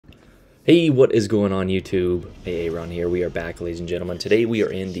Hey, what is going on YouTube? Hey, Aaron here. We are back, ladies and gentlemen. Today we are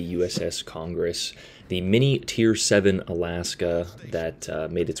in the USS Congress, the mini Tier 7 Alaska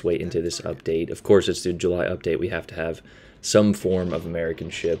that made its way into this update. Of course, it's the July update. We have to have some form of American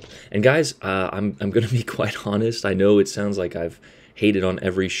ship. And guys, I'm going to be quite honest. I know it sounds like I've hated on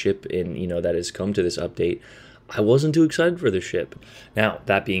every ship that has come to this update. I wasn't too excited for the ship. Now,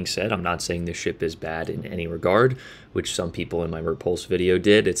 that being said, I'm not saying this ship is bad in any regard, which some people in my Repulse video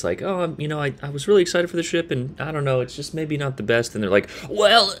did. It's like, oh, I was really excited for the ship, and I don't know, it's just maybe not the best. And they're like,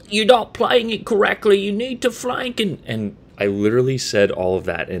 well, you're not playing it correctly, you need to flank. And I literally said all of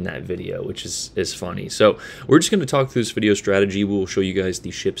that in that video, which is funny. So we're just going to talk through this video strategy. We will show you guys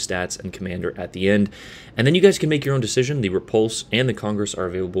the ship stats and commander at the end. And then you guys can make your own decision. The Repulse and the Congress are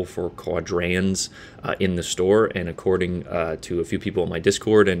available for quadrands in the store. And according to a few people on my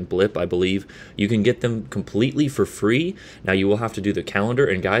Discord and Blip, I believe, you can get them completely for free. Now you will have to do the calendar.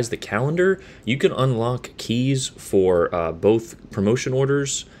 And guys, the calendar, you can unlock keys for both promotion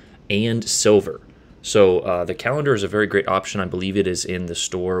orders and silver. So the calendar is a very great option. I believe it is in the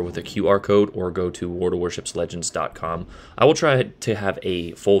store with a QR code, or go to worldofwarshipslegends.com. I will try to have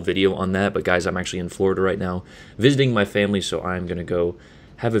a full video on that, but guys, I'm actually in Florida right now visiting my family, so I'm going to go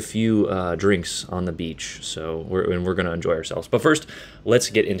have a few drinks on the beach. So we're going to enjoy ourselves. But first, let's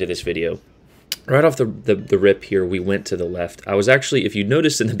get into this video. Right off the rip here, we went to the left. I was actually, if you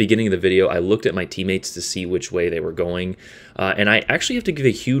noticed in the beginning of the video, I looked at my teammates to see which way they were going. And I actually have to give a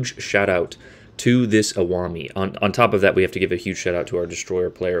huge shout out to this Awami. On top of that, we have to give a huge shout out to our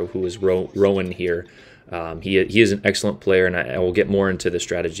destroyer player, who is Rowan here. He is an excellent player, and I will get more into the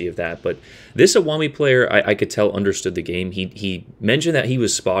strategy of that. But this Awami player, I could tell, understood the game. He mentioned that he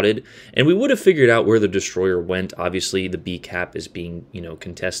was spotted, and we would have figured out where the destroyer went. Obviously, the B cap is being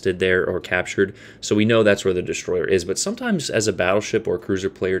contested there or captured, so we know that's where the destroyer is. But sometimes, as a battleship or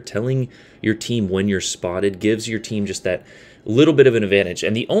cruiser player, telling your team when you're spotted gives your team just that little bit of an advantage.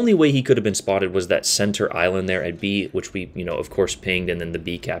 And the only way he could have been spotted was that center island there at B, which we of course pinged, and then the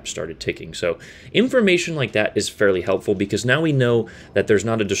B cap started ticking. So information like that is fairly helpful, because now we know that there's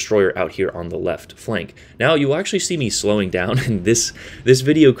not a destroyer out here on the left flank. Now you will actually see me slowing down, and this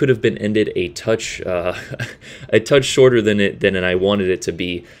video could have been ended a touch shorter than I wanted it to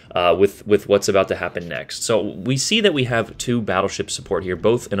be with what's about to happen next. So we see that we have two battleship support here,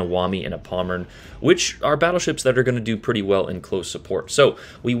 both an Awami and a Pommern, which are battleships that are going to do pretty well in close support. So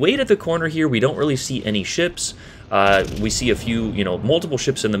we wait at the corner here. We don't really see any ships. We see a few, multiple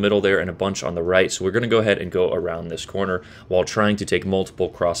ships in the middle there and a bunch on the right. So we're going to go ahead and go around this corner while trying to take multiple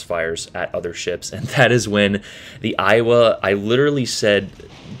crossfires at other ships. And that is when the Iowa, I literally said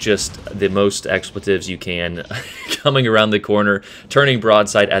just the most expletives you can, coming around the corner, turning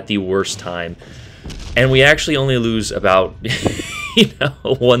broadside at the worst time. And we actually only lose about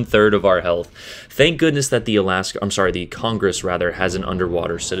 1/3 of our health. Thank goodness that the Congress rather has an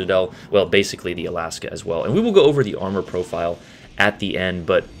underwater citadel. Well, basically the Alaska as well. And we will go over the armor profile at the end,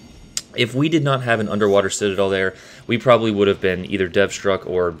 but if we did not have an underwater citadel there, we probably would have been either dev struck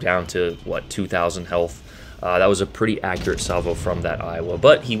or down to, 2,000 health. That was a pretty accurate salvo from that Iowa.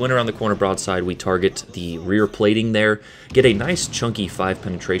 But he went around the corner broadside. We target the rear plating there, get a nice chunky 5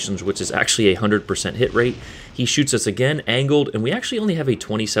 penetrations, which is actually a 100% hit rate. He shoots us again, angled, and we actually only have a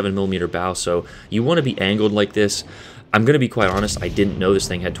 27mm bow, so you want to be angled like this. I'm going to be quite honest, I didn't know this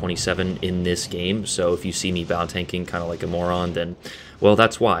thing had 27 in this game, so if you see me bow tanking kind of like a moron, then, well,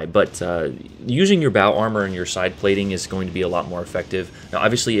 that's why. But using your bow armor and your side plating is going to be a lot more effective. Now,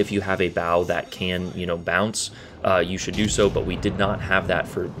 obviously, if you have a bow that can, bounce, you should do so, but we did not have that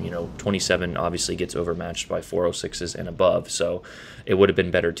for, 27 obviously gets overmatched by 406s and above, so it would have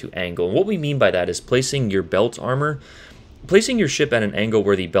been better to angle. And what we mean by that is placing your belt armor, placing your ship at an angle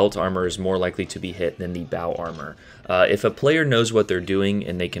where the belt armor is more likely to be hit than the bow armor. If a player knows what they're doing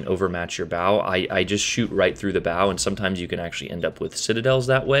and they can overmatch your bow, I just shoot right through the bow, and sometimes you can actually end up with citadels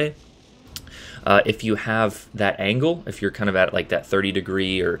that way. If you have that angle, if you're kind of at like that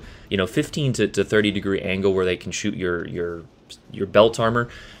 30-degree or 15 to 30-degree angle where they can shoot your belt armor,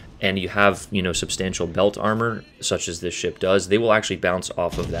 and you have substantial belt armor such as this ship does, they will actually bounce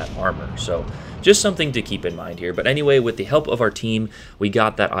off of that armor. So just something to keep in mind here. But anyway, with the help of our team, we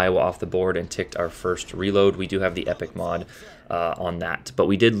got that Iowa off the board and ticked our first reload. We do have the epic mod on that, but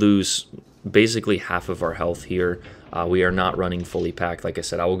we did lose basically half of our health here. We are not running fully packed. Like I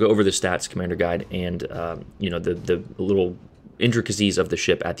said, I will go over the stats commander guide and the little intricacies of the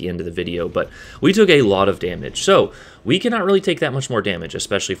ship at the end of the video, but we took a lot of damage. So we cannot really take that much more damage,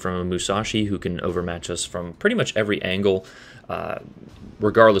 especially from a Musashi, who can overmatch us from pretty much every angle,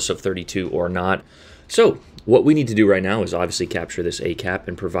 regardless of 32 or not. So, what we need to do right now is obviously capture this A-cap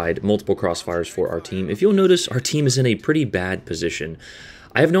and provide multiple crossfires for our team. If you'll notice, our team is in a pretty bad position.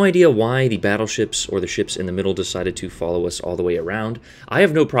 I have no idea why the battleships or the ships in the middle decided to follow us all the way around. I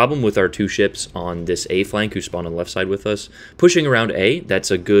have no problem with our 2 ships on this A flank who spawn on the left side with us. Pushing around A,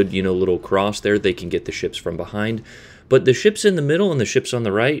 that's a good, little cross there. They can get the ships from behind. But the ships in the middle and the ships on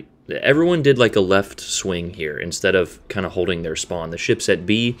the right, everyone did like a left swing here instead of kind of holding their spawn. The ships at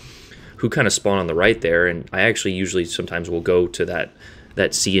B, who kind of spawn on the right there, and I actually usually sometimes will go to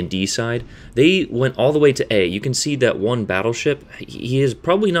that C and D side, they went all the way to A. You can see that one battleship, he has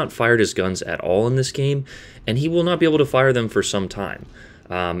probably not fired his guns at all in this game, and he will not be able to fire them for some time.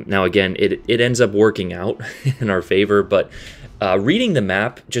 Now again, it ends up working out in our favor, but reading the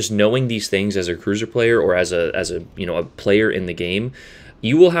map, just knowing these things as a cruiser player or as a player in the game,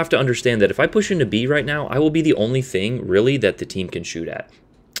 you will have to understand that if I push into B right now, I will be the only thing really that the team can shoot at.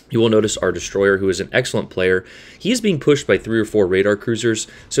 You will notice our destroyer, who is an excellent player, he is being pushed by 3 or 4 radar cruisers,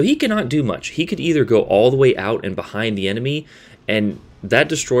 so he cannot do much. He could either go all the way out and behind the enemy, and that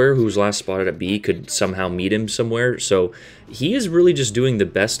destroyer who was last spotted at B could somehow meet him somewhere. So he is really just doing the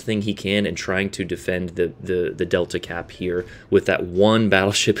best thing he can and trying to defend the Delta Cap here with that one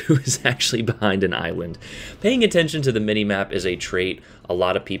battleship who is actually behind an island. Paying attention to the minimap is a trait a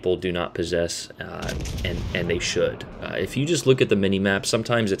lot of people do not possess, and they should. If you just look at the minimap,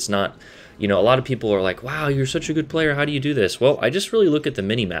 sometimes it's not, a lot of people are like, wow, you're such a good player, how do you do this? Well, I just really look at the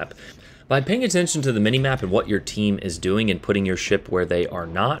minimap. By paying attention to the minimap and what your team is doing and putting your ship where they are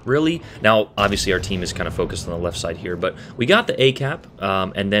not, really. Now, obviously, our team is kind of focused on the left side here, but we got the A-cap,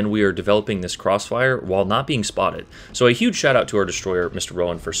 and then we are developing this crossfire while not being spotted. So a huge shout out to our destroyer, Mr.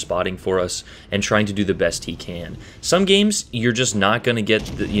 Rowan, for spotting for us and trying to do the best he can. Some games, you're just not going to get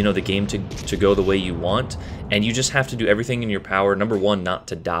the game to go the way you want, and you just have to do everything in your power. Number one, not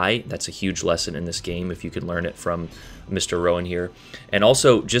to die. That's a huge lesson in this game if you can learn it from Mr. Rowan here. And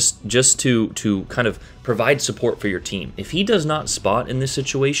also just to kind of provide support for your team. If he does not spot in this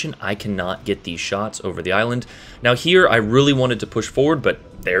situation, I cannot get these shots over the island. Now here, I really wanted to push forward, but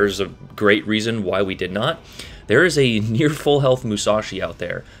there's a great reason why we did not. There is a near full health Musashi out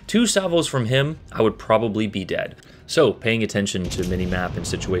there. 2 salvos from him, I would probably be dead. So paying attention to minimap and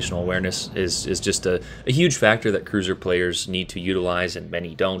situational awareness is just a huge factor that cruiser players need to utilize, and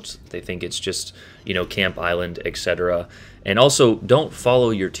many don't. They think it's just, camp island, etc. And also, don't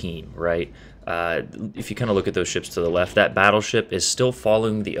follow your team, right? If you kind of look at those ships to the left, that battleship is still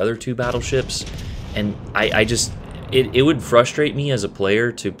following the other 2 battleships, and it would frustrate me as a player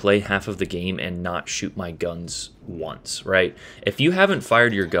to play half of the game and not shoot my guns once, right? If you haven't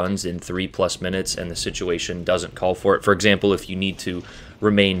fired your guns in 3+ minutes and the situation doesn't call for it, for example, if you need to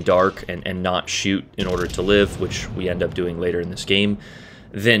remain dark and not shoot in order to live, which we end up doing later in this game,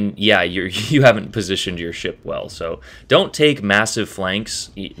 then yeah, you haven't positioned your ship well. So don't take massive flanks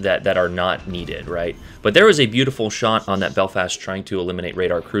that are not needed, right? But there was a beautiful shot on that Belfast trying to eliminate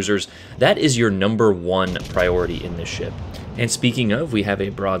radar cruisers. That is your number 1 priority in this ship. And speaking of, we have a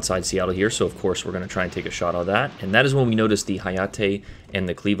broadside Seattle here, so of course we're going to try and take a shot of that. And that is when we notice the Hayate and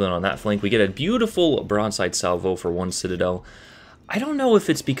the Cleveland on that flank. We get a beautiful broadside salvo for 1 Citadel. I don't know if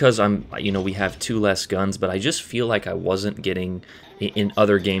it's because we have 2 less guns, but I just feel like I wasn't getting in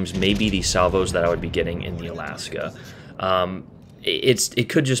other games maybe the salvos that I would be getting in the Alaska. It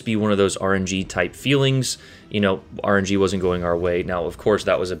could just be one of those RNG type feelings. RNG wasn't going our way. Now, of course,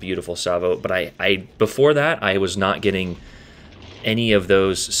 that was a beautiful salvo, but I before that I was not getting any of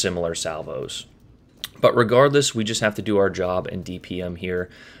those similar salvos. But regardless, we just have to do our job and DPM here.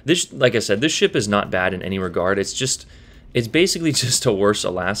 This, like I said, this ship is not bad in any regard. It's basically just a worse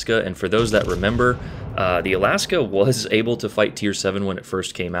Alaska, and for those that remember, the Alaska was able to fight Tier 7 when it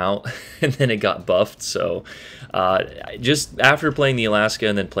first came out, and then it got buffed, so just after playing the Alaska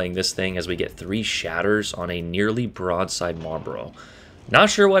and then playing this thing, as we get 3 shatters on a nearly broadside Marlboro. Not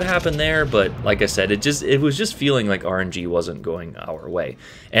sure what happened there, but like I said, it was just feeling like RNG wasn't going our way.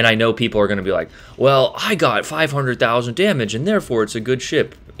 And I know people are going to be like, well, I got 500,000 damage, and therefore it's a good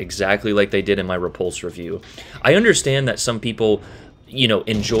ship. Exactly like they did in my Repulse review. I understand that some people,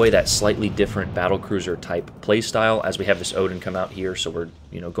 enjoy that slightly different battlecruiser type playstyle, as we have this Odin come out here, so we're,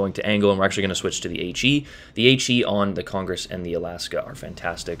 going to angle, and we're actually going to switch to the HE. The HE on the Congress and the Alaska are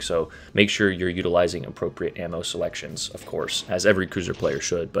fantastic, so make sure you're utilizing appropriate ammo selections, of course, as every cruiser player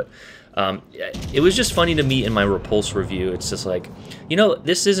should, but it was just funny to me in my Repulse review. It's just like,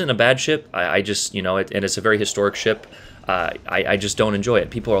 this isn't a bad ship. I just, and it's a very historic ship. I just don't enjoy it.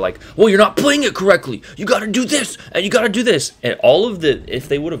 People are like, well, you're not playing it correctly. You got to do this, and you got to do this. And all of the, if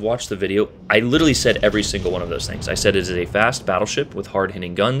they would have watched the video, I literally said every single one of those things. I said it is a fast battleship with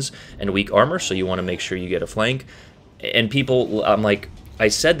hard-hitting guns and weak armor, so you want to make sure you get a flank. And people, I'm like, I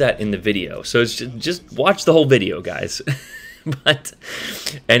said that in the video. So it's just watch the whole video, guys. But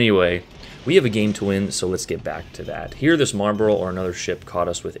anyway, we have a game to win, so let's get back to that. Here, this Marlboro or another ship caught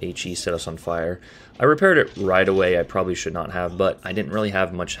us with HE, set us on fire. I repaired it right away. I probably should not have, but I didn't really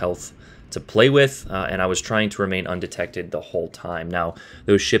have much health to play with, and I was trying to remain undetected the whole time. Now,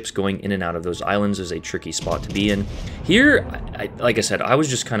 those ships going in and out of those islands is a tricky spot to be in. Here, like I said, I was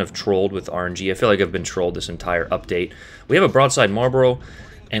just kind of trolled with RNG. I feel like I've been trolled this entire update. We have a broadside Marlboro,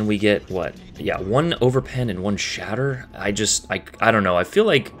 and we get, what? Yeah, 1 overpen and 1 shatter. I don't know. I feel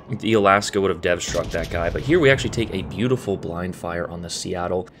like the Alaska would have dev struck that guy, but here we actually take a beautiful blind fire on the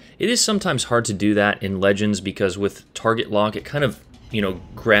Seattle. It is sometimes hard to do that in Legends because with target lock, it kind of, you know,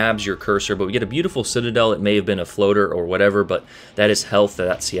 grabs your cursor, but we get a beautiful Citadel. It may have been a floater or whatever, but that is health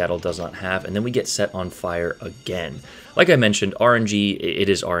that Seattle does not have, and then we get set on fire again. Like I mentioned, RNG, it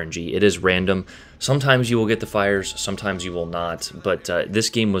is RNG. It is random. Sometimes you will get the fires, sometimes you will not, but this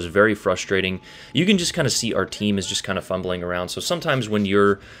game was very frustrating. You can just kind of see our team is just kind of fumbling around, so sometimes when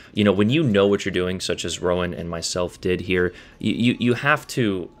you're, when you know what you're doing, such as Rowan and myself did here, you have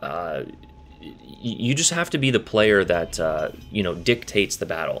to... you just have to be the player that, dictates the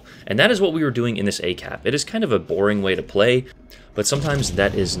battle. And that is what we were doing in this ACAP. It is kind of a boring way to play, but sometimes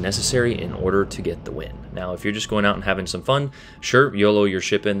that is necessary in order to get the win. Now, if you're just going out and having some fun, sure, YOLO your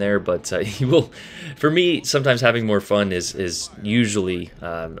ship in there, but you will, for me, sometimes having more fun is usually,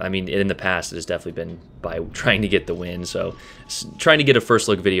 in the past, it has definitely been by trying to get the win, so trying to get a first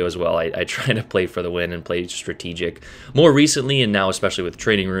look video as well. I try to play for the win and play strategic. More recently, and now especially with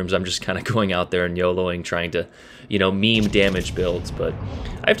training rooms, I'm just kind of going out there and YOLOing, trying to, meme damage builds, but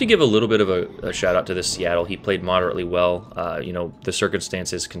I have to give a little bit of a shout out to this Seattle. He played moderately well, the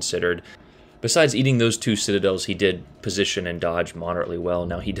circumstances considered. Besides eating those 2 Citadels, he did position and dodge moderately well.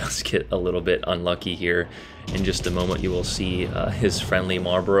 Now he does get a little bit unlucky here. In just a moment, you will see his friendly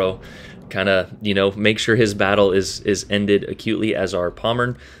Marlboro kind of, make sure his battle is ended acutely as our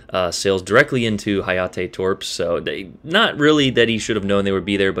Pommern sails directly into Hayate Torps. So not really that he should have known they would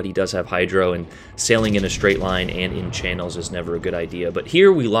be there, but he does have Hydro, and sailing in a straight line and in channels is never a good idea. But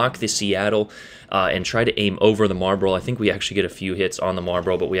here we lock the Seattle and try to aim over the Marlboro. I think we actually get a few hits on the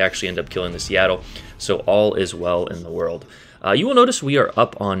Marlboro, but we actually end up killing the Seattle. So all is well in the world. You will notice we are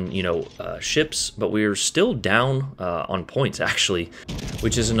up on, ships, but we are still down on points, actually,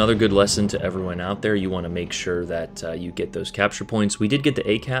 which is another good lesson to everyone out there. You want to make sure that you get those capture points. We did get the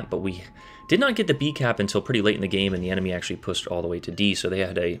A cap, but we did not get the B cap until pretty late in the game, and the enemy actually pushed all the way to D, so they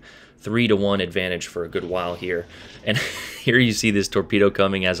had a 3-to-1 advantage for a good while here. And here you see this torpedo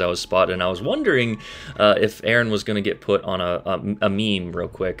coming as I was spotted, and I was wondering if Aaron was going to get put on a meme real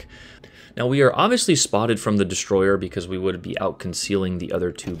quick. Now, we are obviously spotted from the destroyer because we would be out concealing the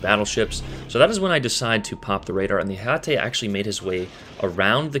other 2 battleships. So that is when I decide to pop the radar, and the Hayate actually made his way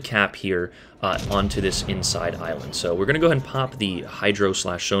around the cap here onto this inside island. So we're going to go ahead and pop the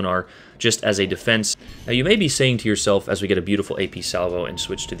Hydro/sonar just as a defense. Now, you may be saying to yourself, as we get a beautiful AP salvo and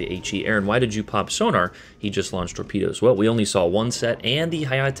switch to the HE, Aaron, why did you pop sonar? He just launched torpedoes. Well, we only saw 1 set, and the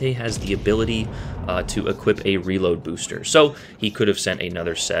Hayate has the ability to equip a reload booster. So he could have sent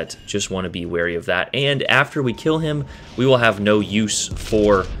another set. Just want to be wary of that. And after we kill him, we will have no use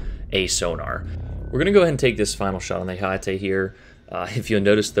for a sonar. We're going to go ahead and take this final shot on the Hayate here. If you'll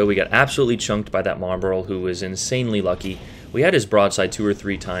notice, though, we got absolutely chunked by that Marlboro, who was insanely lucky. We had his broadside 2 or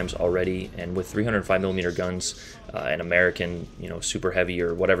 3 times already, and with 305mm guns, an American, super heavy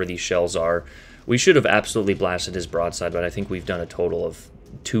or whatever these shells are, we should have absolutely blasted his broadside, but I think we've done a total of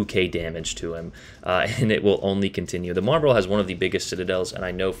 2k damage to him, and it will only continue. The Marlboro has one of the biggest citadels, and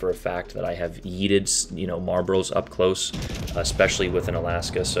I know for a fact that I have yeeted, Marlboros up close, especially with an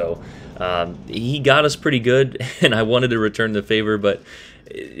Alaska, so he got us pretty good, and I wanted to return the favor, but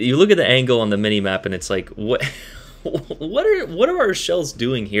you look at the angle on the mini-map, and it's like, what are our shells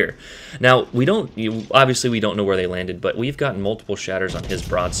doing here? Now, obviously we don't know where they landed, but we've gotten multiple shatters on his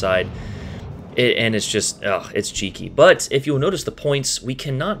broadside, and it's just, it's cheeky. But if you'll notice the points, we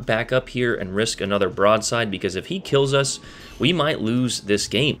cannot back up here and risk another broadside, because if he kills us, we might lose this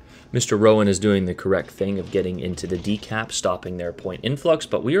game. Mr. Rowan is doing the correct thing of getting into the decap, stopping their point influx,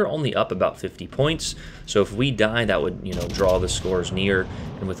 but we are only up about 50 points, so if we die, that would, draw the scores near,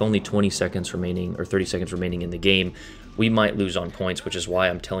 and with only 20 seconds remaining, or 30 seconds remaining in the game, we might lose on points, which is why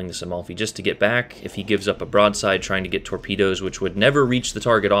I'm telling this Amalfi just to get back. If he gives up a broadside trying to get torpedoes, which would never reach the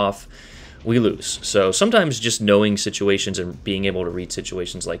target off, we lose. So sometimes just knowing situations and being able to read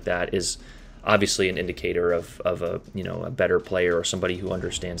situations like that is obviously an indicator of a a better player or somebody who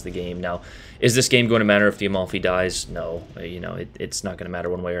understands the game. Now, is this game going to matter if the Amalfi dies? No, it's not going to matter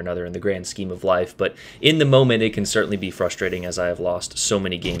one way or another in the grand scheme of life, but in the moment it can certainly be frustrating, as I have lost so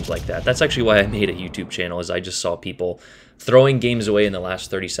many games like that. That's actually why I made a YouTube channel, is I just saw people throwing games away in the last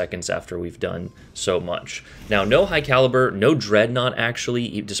 30 seconds after we've done so much. Now, no high caliber, no dreadnought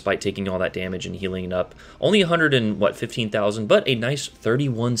actually, despite taking all that damage and healing it up. Only 15,000, but a nice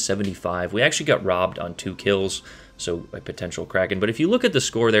 3175. We actually got robbed on 2 kills, so a potential Kraken. But if you look at the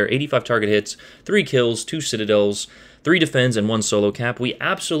score there, 85 target hits, 3 kills, 2 citadels, 3 defends, and 1 solo cap. We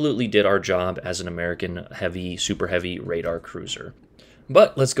absolutely did our job as an American heavy, super heavy radar cruiser.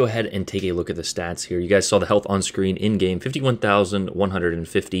 But let's go ahead and take a look at the stats here. You guys saw the health on screen in-game,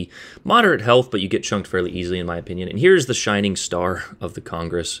 51,150. Moderate health, but you get chunked fairly easily, in my opinion. And here's the shining star of the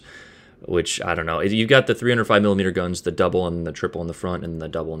Congress, which, I don't know. You've got the 305mm guns, the double and the triple in the front, and the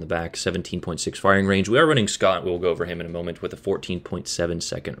double in the back, 17.6 firing range. We are running Scott. We'll go over him in a moment with a 14.7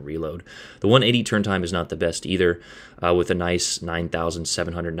 second reload. The 180 turn time is not the best either, with a nice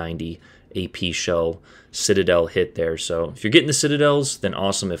 9,790 AP shell Citadel hit there. So if you're getting the Citadels, then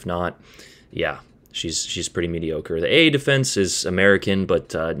awesome. If not, yeah, she's pretty mediocre. The AA defense is American,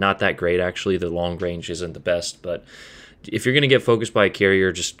 but not that great, actually. The long range isn't the best, but if you're going to get focused by a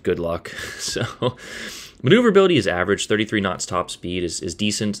carrier, just good luck. So maneuverability is average. 33 knots top speed is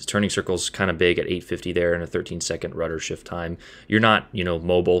decent. Turning circle's kind of big at 850 there and a 13-second rudder shift time. You're not,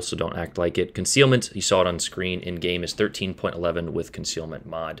 mobile, so don't act like it. Concealment, you saw it on screen in-game, is 13.11 with concealment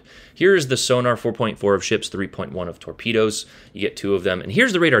mod. Here's the sonar, 4.4 of ships, 3.1 of torpedoes. You get 2 of them. And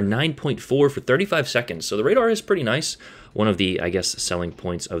here's the radar, 9.4 for 35 seconds. So the radar is pretty nice. One of the, I guess, selling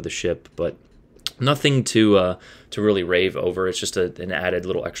points of the ship, but nothing to really rave over. It's just an added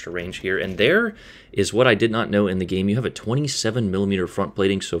little extra range here. And there is what I did not know in the game. You have a 27mm front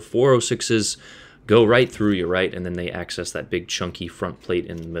plating, so 406s go right through you, right? And then they access that big chunky front plate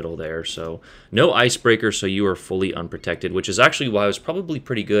in the middle there. So no icebreaker, so you are fully unprotected, which is actually why I was probably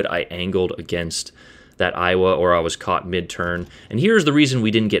pretty good. I angled against that Iowa, or I was caught mid-turn. And here's the reason we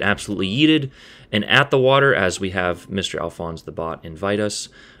didn't get absolutely yeeted and at the water, as we have Mr. Alphonse the bot invite us.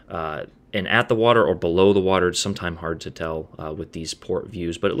 And at the water or below the water, it's sometimes hard to tell with these port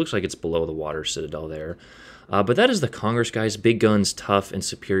views, but it looks like it's below the water Citadel there. But that is the Congress, guys. Big guns, tough, and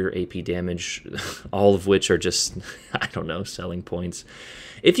superior AP damage, all of which are just, I don't know, selling points.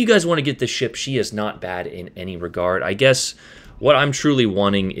 If you guys want to get this ship, she is not bad in any regard. I guess what I'm truly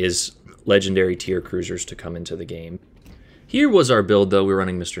wanting is legendary tier cruisers to come into the game. Here was our build, though. We're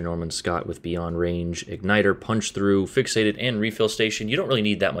running Mr. Norman Scott with Beyond Range, Igniter, Punch Through, Fixated, and Refill Station. You don't really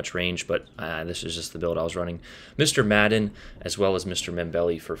need that much range, but this is just the build I was running. Mr. Madden, as well as Mr.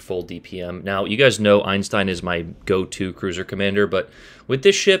 Membelli for full DPM. Now, you guys know Einstein is my go-to cruiser commander, but with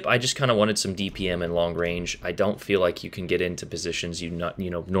this ship, I just kind of wanted some DPM and long range. I don't feel like you can get into positions you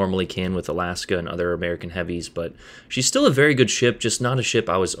normally can with Alaska and other American heavies, but she's still a very good ship, just not a ship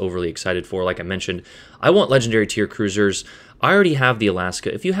I was overly excited for. Like I mentioned, I want legendary tier cruisers. I already have the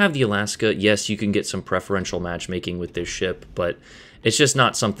Alaska. If you have the Alaska, yes, you can get some preferential matchmaking with this ship, but it's just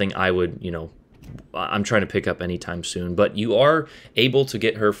not something I would, I'm trying to pick up anytime soon. But you are able to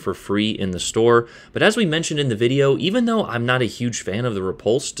get her for free in the store. But as we mentioned in the video, even though I'm not a huge fan of the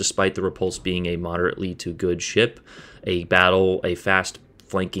Repulse, despite the Repulse being a moderately to good ship, a fast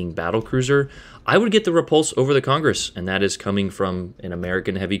flanking battle cruiser, I would get the Repulse over the Congress, and that is coming from an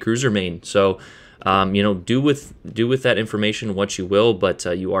American heavy cruiser main. So do with that information what you will, but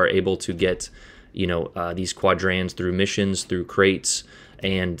you are able to get, these quadrans through missions, through crates,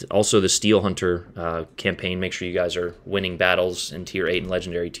 and also the Steel Hunter campaign. Make sure you guys are winning battles in Tier 8 and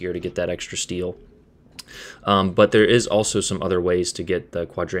Legendary Tier to get that extra steel. But there is also some other ways to get the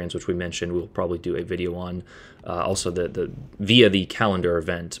quadrans, which we mentioned. We'll probably do a video on also via the calendar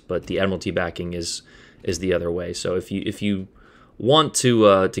event, but the Admiralty backing is the other way. So if you want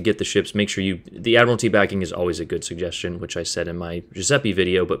to get the ships, make sure the Admiralty backing is always a good suggestion, which I said in my Giuseppe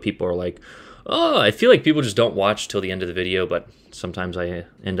video, but people are like, oh, I feel like people just don't watch till the end of the video, but sometimes I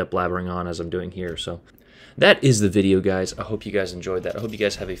end up blabbering on as I'm doing here. So that is the video, guys. I hope you guys enjoyed that. I hope you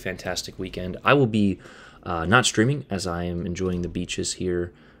guys have a fantastic weekend. I will be not streaming, as I am enjoying the beaches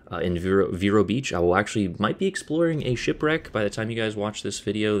here in Vero Beach. I might be exploring a shipwreck by the time you guys watch this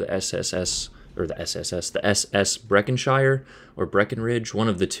video, the SS Breckenshire or Breckenridge, one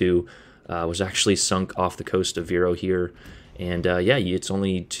of the two, was actually sunk off the coast of Vero here. And yeah, it's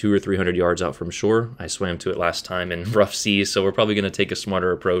only 200 or 300 yards out from shore. I swam to it last time in rough seas, so we're probably going to take a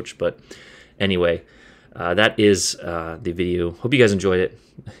smarter approach. But anyway, that is the video. Hope you guys enjoyed it.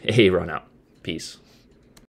 Hey, run out. Peace.